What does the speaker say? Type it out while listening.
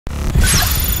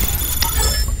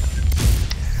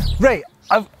Ray,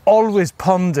 I've always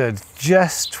pondered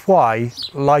just why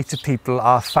lighter people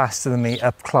are faster than me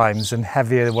up climbs and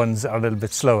heavier ones are a little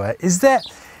bit slower. Is there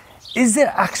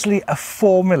actually a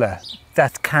formula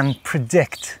that can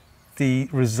predict the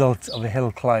result of a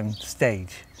hill climb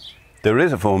stage? There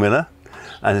is a formula,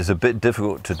 and it's a bit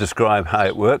difficult to describe how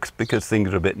it works because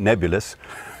things are a bit nebulous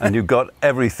and you've got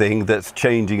everything that's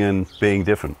changing and being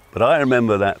different. But I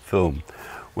remember that film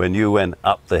when you went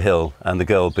up the hill and the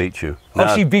girl beat you.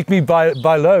 Now, she beat me by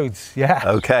loads, yeah.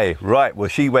 Okay, right. Well,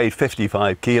 she weighed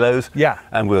 55 kilos. Yeah.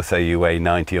 And we'll say you weigh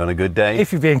 90 on a good day.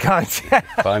 If you're being kind.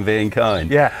 If I'm being kind.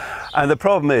 Yeah. And the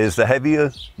problem is the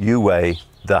heavier you weigh,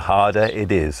 the harder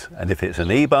it is. And if it's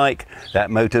an e-bike, that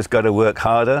motor's got to work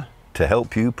harder to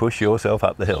help you push yourself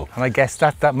up the hill. And I guess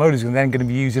that motor's then going to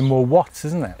be using more watts,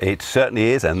 isn't it? It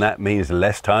certainly is, and that means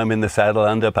less time in the saddle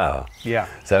under power. Yeah.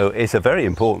 So it's a very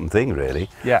important thing, really.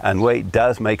 Yeah. And weight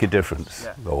does make a difference.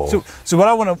 Yeah. So what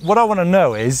I want to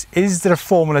know is there a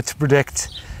formula to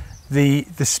predict the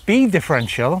speed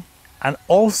differential and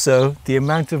also the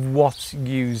amount of watts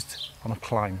used on a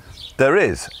climb? There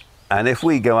is, and if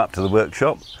we go up to the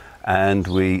workshop and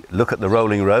we look at the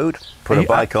rolling road, put a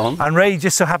bike on. And Ray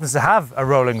just so happens to have a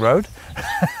rolling road.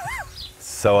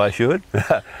 So I should.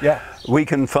 Yeah. We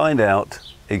can find out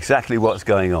exactly what's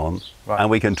going on, right,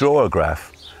 and we can draw a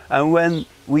graph. And when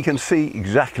we can see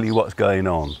exactly what's going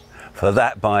on for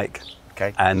that bike,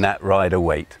 okay, and that rider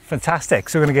weight. Fantastic.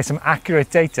 So we're going to get some accurate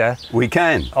data. We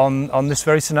can. On this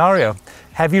very scenario.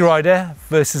 Heavy rider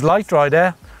versus light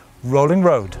rider, rolling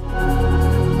road.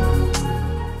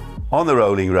 On the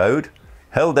rolling road,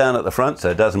 held down at the front so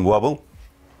it doesn't wobble.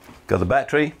 Got the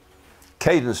battery,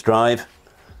 cadence drive,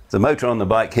 the motor on the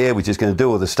bike here, which is going to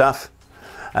do all the stuff.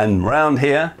 And round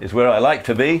here is where I like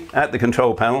to be, at the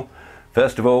control panel.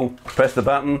 First of all, press the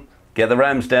button, get the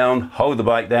rams down, hold the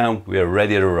bike down, we are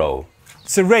ready to roll.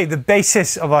 So Ray, the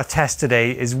basis of our test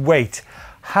today is weight.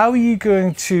 How are you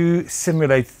going to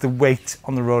simulate the weight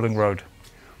on the rolling road?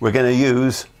 We're going to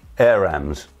use air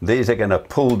rams. These are going to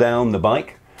pull down the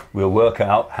bike. We'll work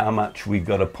out how much we've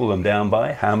got to pull them down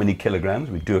by, how many kilograms.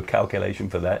 We do a calculation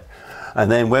for that.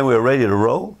 And then when we're ready to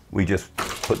roll, we just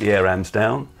put the air rams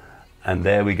down, and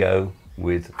there we go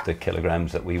with the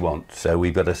kilograms that we want. So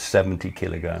we've got a 70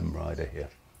 kilogram rider here.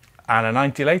 And a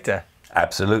 90 later.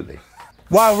 Absolutely.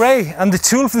 Wow, Ray, and the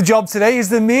tool for the job today is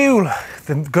the mule.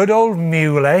 The good old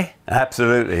mule, eh?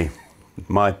 Absolutely.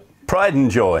 My pride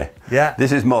and joy. Yeah.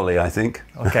 This is Molly, I think.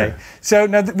 Okay. So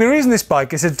now the reason this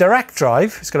bike is a direct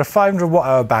drive. It's got a 500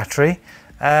 watt-hour battery.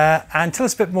 And tell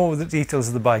us a bit more of the details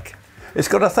of the bike. It's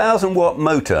got a 1,000 watt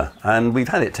motor, and we've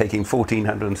had it taking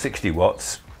 1,460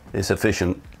 watts. It's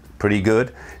efficient, pretty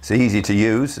good. It's easy to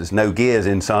use. There's no gears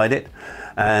inside it.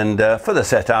 And for the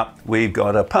setup, we've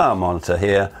got a power monitor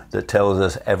here that tells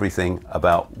us everything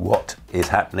about what is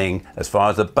happening as far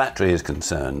as the battery is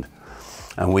concerned.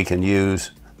 And we can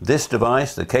use this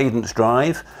device, the cadence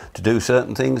drive, to do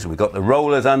certain things. We've got the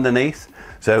rollers underneath,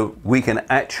 so we can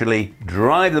actually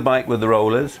drive the bike with the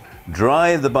rollers,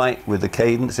 drive the bike with the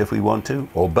cadence if we want to,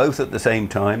 or both at the same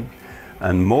time.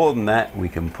 And more than that, we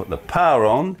can put the power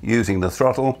on using the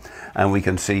throttle, and we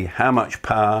can see how much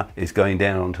power is going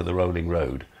down onto the rolling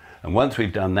road. And once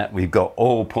we've done that, we've got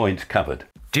all points covered.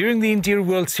 During the Enduro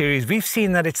World Series, we've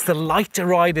seen that it's the lighter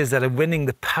riders that are winning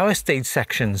the power stage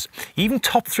sections. Even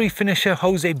top 3 finisher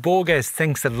Jose Borges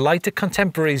thinks that lighter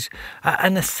contemporaries are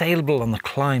unassailable on the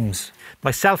climbs.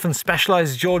 Myself and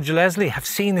Specialized George Leslie have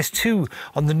seen this too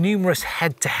on the numerous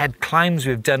head-to-head climbs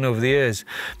we've done over the years.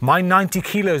 My 90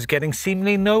 kilos getting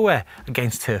seemingly nowhere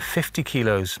against her 50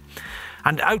 kilos.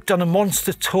 And out on a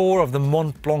monster tour of the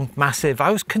Mont Blanc Massif,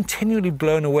 I was continually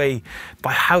blown away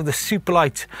by how the super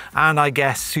light and I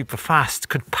guess super fast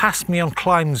could pass me on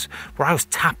climbs where I was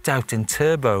tapped out in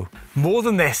turbo. More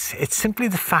than this, it's simply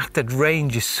the fact that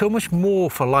range is so much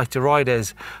more for lighter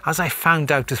riders, as I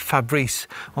found out with Fabrice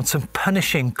on some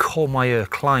punishing Courmayeur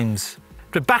climbs.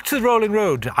 But back to the rolling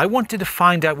road, I wanted to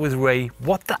find out with Ray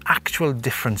what the actual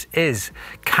difference is.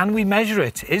 Can we measure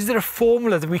it? Is there a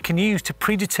formula that we can use to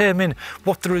predetermine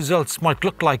what the results might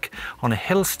look like on a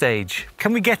hill stage?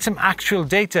 Can we get some actual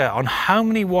data on how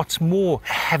many watts more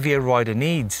a heavier rider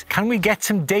needs? Can we get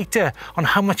some data on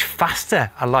how much faster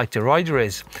a lighter rider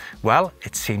is? Well,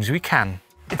 it seems we can.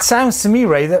 It sounds to me,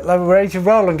 Ray, that we're ready to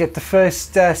roll and get the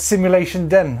first simulation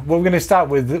done. We're going to start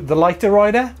with the lighter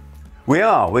rider. We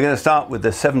are. We're going to start with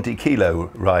the 70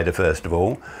 kilo rider first of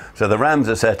all. So the rams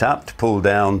are set up to pull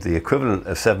down the equivalent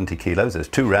of 70 kilos. There's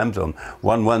 2 rams on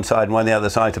one side and one the other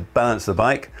side to balance the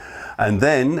bike. And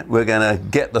then we're going to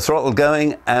get the throttle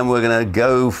going and we're going to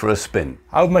go for a spin.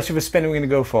 How much of a spin are we going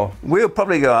to go for? We'll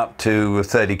probably go up to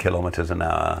 30 kilometers an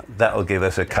hour. That'll give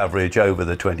us a coverage over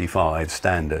the 25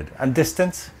 standard. And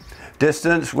distance?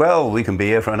 Distance, well, we can be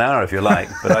here for an hour if you like,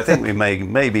 but I think we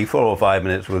maybe 4 or 5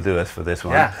 minutes will do us for this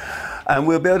one. Yeah. And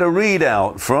we'll be able to read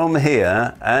out from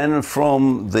here and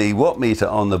from the watt meter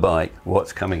on the bike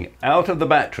what's coming out of the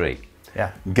battery,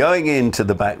 yeah, going into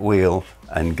the back wheel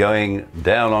and going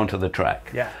down onto the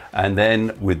track. Yeah. And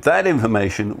then with that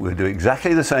information, we'll do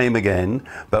exactly the same again,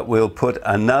 but we'll put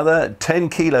another 10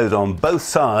 kilos on both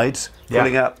sides,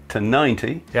 pulling up to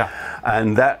 90. Yeah.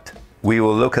 And that we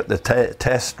will look at the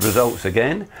test results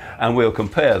again and we'll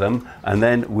compare them, and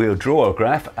then we'll draw a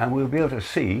graph and we'll be able to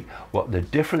see what the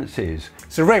difference is.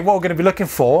 So Ray, what we're going to be looking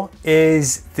for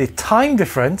is the time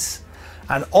difference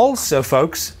and also,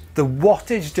 folks, the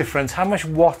wattage difference, how much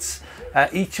watts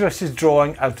each of us is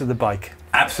drawing out of the bike.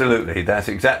 Absolutely, that's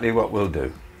exactly what we'll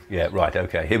do. Yeah, right,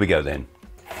 okay, here we go then.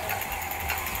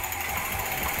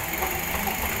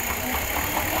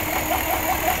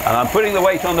 And I'm putting the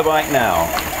weight on the bike now.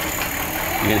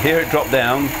 You can hear it drop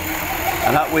down,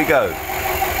 and up we go.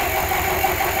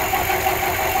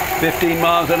 15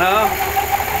 miles an hour,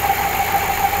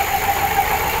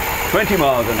 20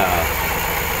 miles an hour,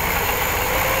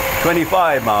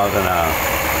 25 miles an hour.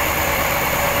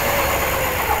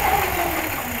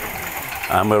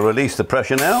 And we'll release the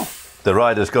pressure now. The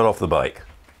rider's got off the bike.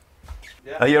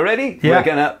 Yeah. Are you ready? Yeah. We're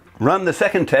gonna run the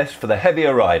second test for the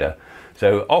heavier rider.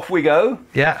 So off we go.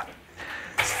 Yeah.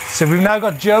 So we've now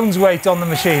got Jones weight on the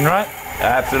machine, right?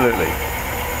 Absolutely.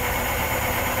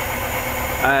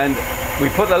 And we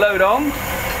put the load on.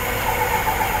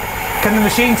 Can the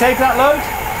machine take that load?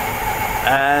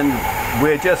 And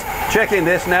we're just checking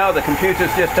this now. The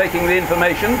computer's just taking the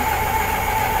information.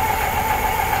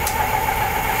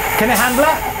 Can it handle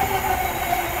it?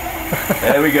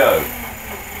 There we go.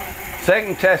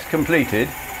 Second test completed.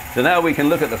 So now we can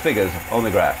look at the figures on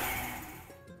the graph.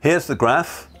 Here's the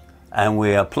graph, and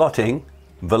we are plotting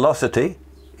velocity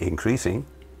increasing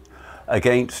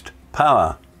against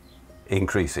power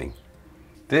increasing.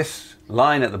 This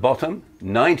line at the bottom,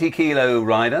 90 kilo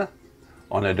rider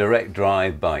on a direct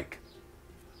drive bike.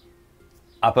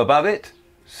 Up above it,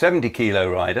 70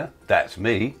 kilo rider, that's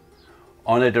me,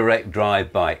 on a direct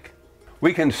drive bike.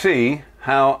 We can see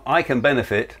how I can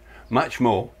benefit much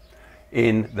more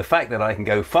in the fact that I can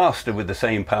go faster with the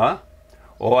same power,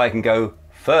 or I can go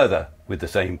further with the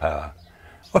same power.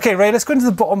 Okay, Ray, let's go into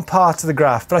the bottom part of the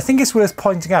graph, but I think it's worth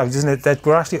pointing out, isn't it, that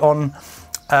we're actually on,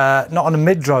 not on a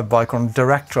mid-drive bike, on a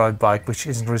direct drive bike, which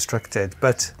isn't restricted,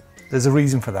 but there's a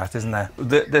reason for that, isn't there?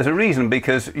 There's a reason,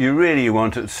 because you really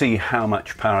want to see how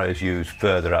much power is used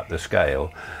further up the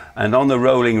scale. And on the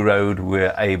rolling road,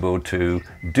 we're able to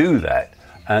do that.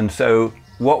 And so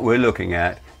what we're looking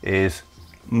at is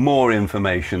more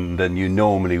information than you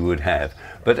normally would have.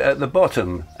 But at the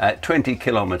bottom, at 20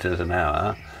 kilometers an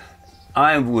hour,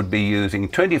 I would be using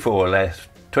 24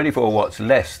 watts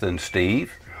less than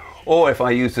Steve. Or if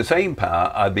I use the same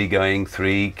power, I'd be going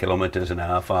 3 kilometers an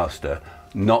hour faster.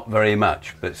 Not very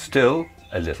much, but still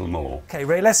a little more. Okay,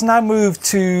 Ray, let's now move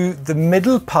to the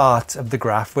middle part of the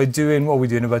graph. We're doing, what are we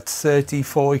doing, about 30,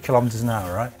 40 kilometers an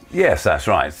hour, right? Yes, that's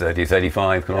right, 30,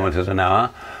 35 kilometers an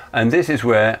hour. And this is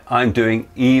where I'm doing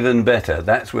even better.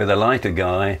 That's where the lighter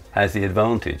guy has the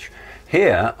advantage.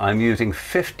 Here, I'm using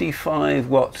 55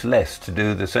 watts less to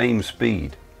do the same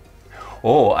speed.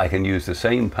 Or I can use the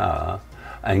same power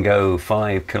and go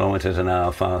 5 kilometers an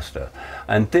hour faster.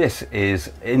 And this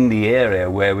is in the area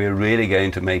where we're really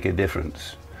going to make a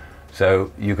difference.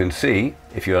 So you can see,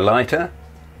 if you're lighter,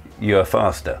 you're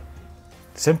faster.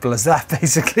 Simple as that,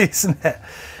 basically, isn't it?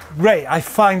 Ray, I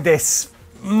find this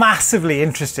massively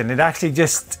interesting. It actually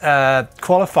just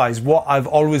qualifies what I've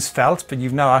always felt, but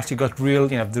you've now actually got real,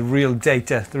 the real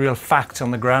data, the real facts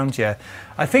on the ground here.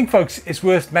 I think, folks, it's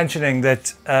worth mentioning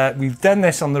that we've done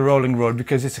this on the rolling road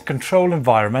because it's a controlled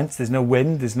environment. There's no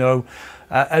wind, there's no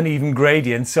uneven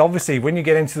gradients. So obviously, when you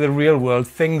get into the real world,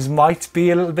 things might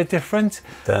be a little bit different.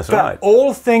 That's right.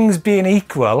 All things being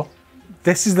equal,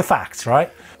 this is the facts, right?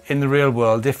 In the real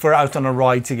world, if we're out on a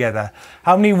ride together,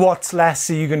 how many watts less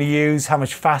are you going to use? How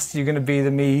much faster are you going to be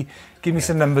than me? Give me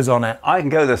some numbers on it. I can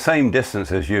go the same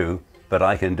distance as you, but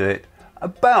I can do it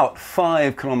about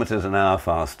 5 kilometers an hour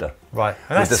faster. Right,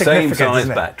 and with that's the same significant, size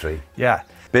isn't it? battery. Yeah.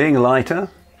 Being lighter,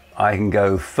 I can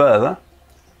go further,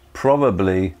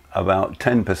 probably about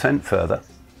 10% further,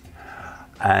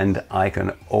 and I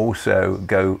can also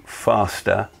go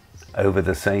faster over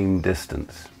the same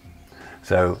distance.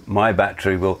 So my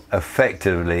battery will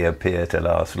effectively appear to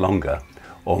last longer,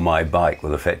 or my bike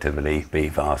will effectively be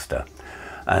faster.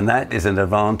 And that is an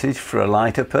advantage for a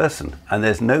lighter person, and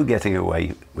there's no getting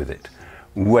away with it.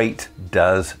 Weight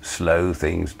does slow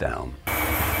things down.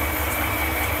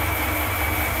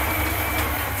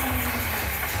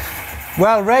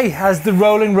 Well, Ray, as the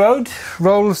rolling road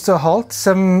rolls to a halt,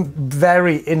 some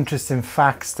very interesting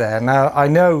facts there. Now, I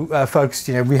know, folks,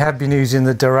 you know, we have been using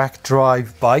the direct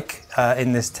drive bike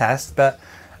in this test, but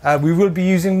we will be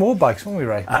using more bikes, won't we,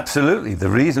 Ray? Absolutely. The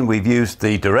reason we've used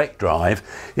the direct drive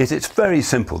is it's very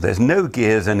simple. There's no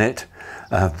gears in it,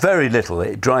 very little.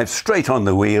 It drives straight on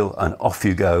the wheel and off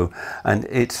you go. And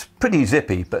it's pretty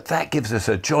zippy, but that gives us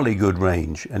a jolly good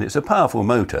range. And it's a powerful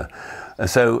motor.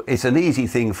 So it's an easy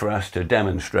thing for us to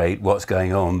demonstrate what's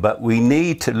going on, but we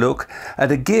need to look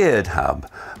at a geared hub,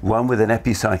 one with an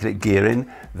epicyclic gear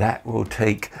in. That will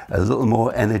take a little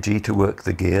more energy to work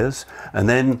the gears, and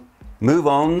then move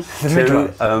on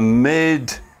to a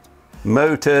mid-motored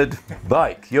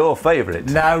bike, your favourite.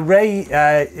 Now, Ray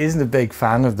isn't a big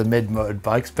fan of the mid-motored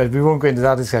bikes, but we won't go into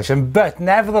that discussion. But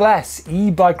nevertheless,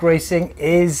 e-bike racing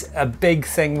is a big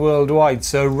thing worldwide,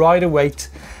 so rider weight,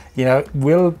 you know,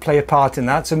 will play a part in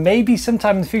that. So maybe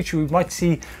sometime in the future we might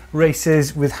see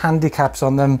races with handicaps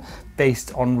on them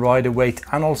based on rider weight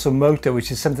and also motor,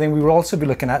 which is something we will also be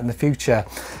looking at in the future.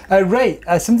 Ray,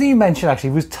 something you mentioned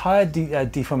actually was tyre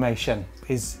deformation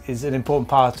is an important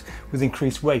part with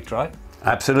increased weight, right?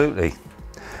 Absolutely.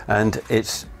 And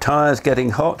it's tyres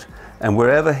getting hot, and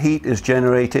wherever heat is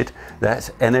generated,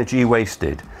 that's energy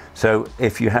wasted. So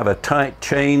if you have a tight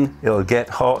chain, it'll get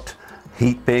hot,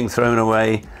 heat being thrown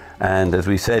away. And as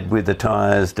we said, with the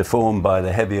tyres deformed by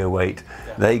the heavier weight,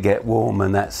 they get warm,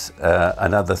 and that's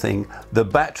another thing. The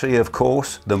battery, of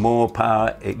course, the more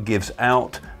power it gives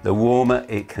out, the warmer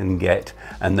it can get,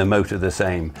 and the motor the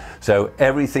same. So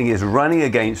everything is running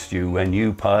against you when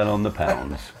you pile on the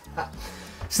pounds.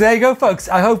 So there you go, folks.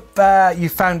 I hope you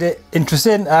found it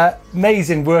interesting.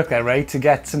 Amazing work there, Ray, to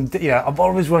get some, you know, I've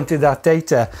always wanted that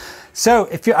data. So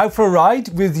if you're out for a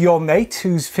ride with your mate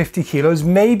who's 50 kilos,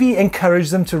 maybe encourage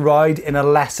them to ride in a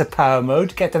lesser power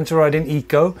mode, get them to ride in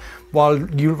eco while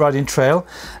you ride in trail.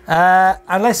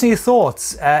 And let's know your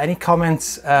thoughts, any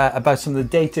comments about some of the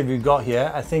data we've got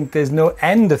here. I think there's no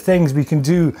end of things we can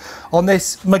do on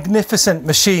this magnificent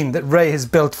machine that Ray has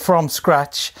built from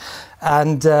scratch.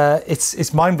 And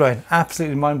it's mind-blowing,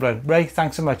 absolutely mind-blowing. Ray,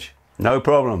 thanks so much. No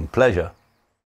problem, pleasure.